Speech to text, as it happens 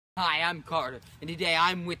Hi, I'm Carter, and today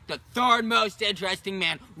I'm with the third most interesting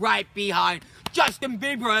man right behind Justin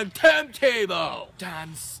Bieber and Tim Tebow.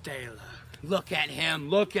 Dan Staler. Look at him,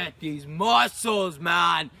 look at these muscles,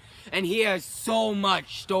 man. And he has so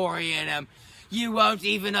much story in him, you won't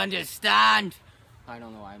even understand. I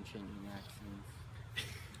don't know why I'm changing accents,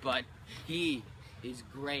 but he is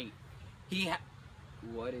great.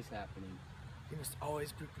 What is happening? You must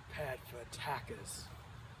always be prepared for attackers.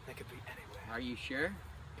 They could be anywhere. Are you sure?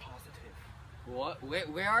 Positive. What?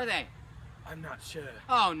 Where are they? I'm not sure.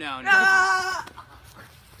 Oh, no.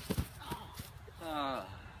 Oh,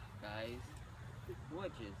 guys, what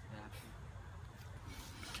just happened?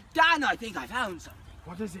 Dan, I think I found something.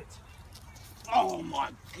 What is it? Oh, my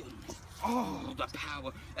goodness. Oh, the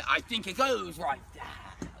power. I think it goes right there.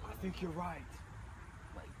 I think you're right.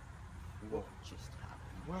 Wait, what just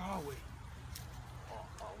happened? Where are we?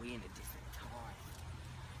 Are we in a different time?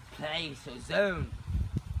 Place or zone?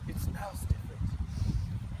 It smells different.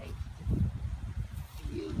 Hey,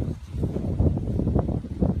 feels different.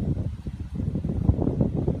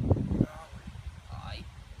 Where are we? I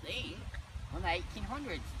think on the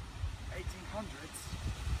 1800s. 1800s?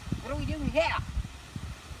 What are we doing here?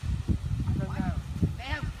 I don't know. They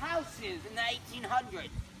have houses in the 1800s.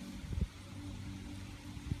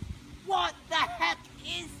 What the heck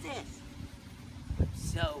is this? I'm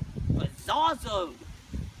so bizarroed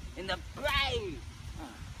in the brain.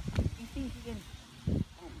 You think you can...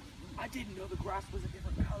 I didn't know the grass was a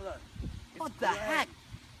different color. What the heck?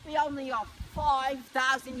 We only are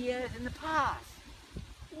 5,000 years in the past.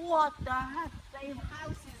 What the heck? They have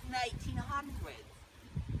houses in the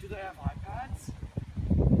 1800s. Do they have iPads?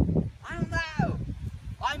 I don't know.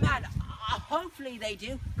 Man, hopefully they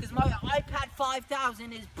do, because my iPad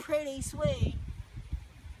 5000 is pretty sweet.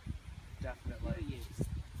 Definitely.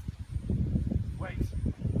 Wait.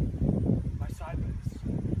 My sideburns.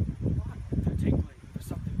 What? They're tingling. There's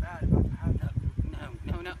something bad about to happen.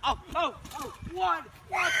 No. Oh, what?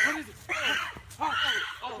 What is it?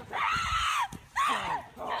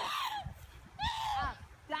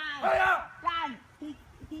 Dan, he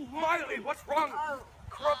hit Miley, me. what's wrong? Oh.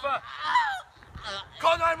 Cropper!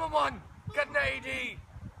 Call 911! Get an AED! Hey,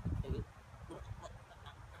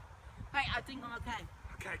 I think I'm okay.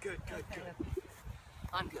 Okay, good.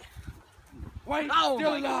 I'm good. Wait, Oh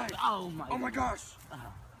still my alive! God. Oh my gosh!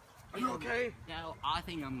 Are you okay? No, I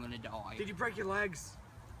think I'm gonna die. Did you break your legs?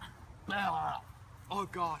 Oh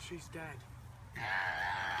gosh, he's dead.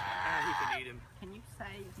 You can eat him. Can you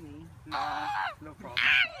save me? No problem.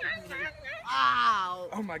 Ow!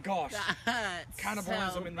 Oh my gosh. That's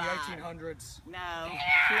Cannibalism so in the bad. 1800s. No,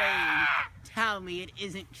 please tell me it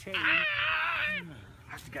isn't true. I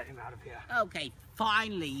have to get him out of here. Okay,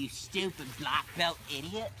 finally, you stupid black belt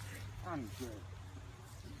idiot. I'm good.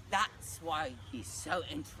 That's why he's so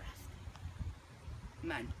interesting.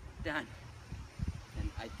 Man, Dan,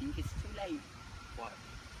 I think it's too late. What?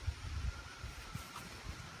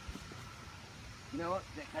 You know what?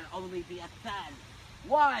 There can only be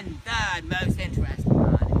one third most interesting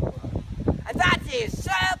man in the world. And that is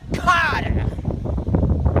Sir Carter!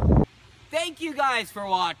 Thank you guys for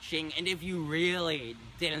watching, and if you really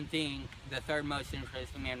didn't think the third most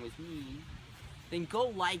interesting man was me, then go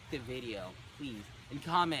like the video, please, and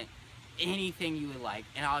comment anything you would like,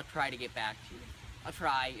 and I'll try to get back to you. I'll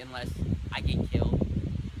try, unless I get killed,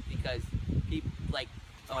 because people, like,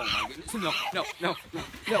 oh my goodness,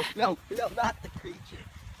 no, not the creature.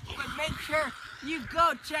 But make sure you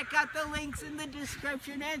go check out the links in the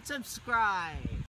description and subscribe.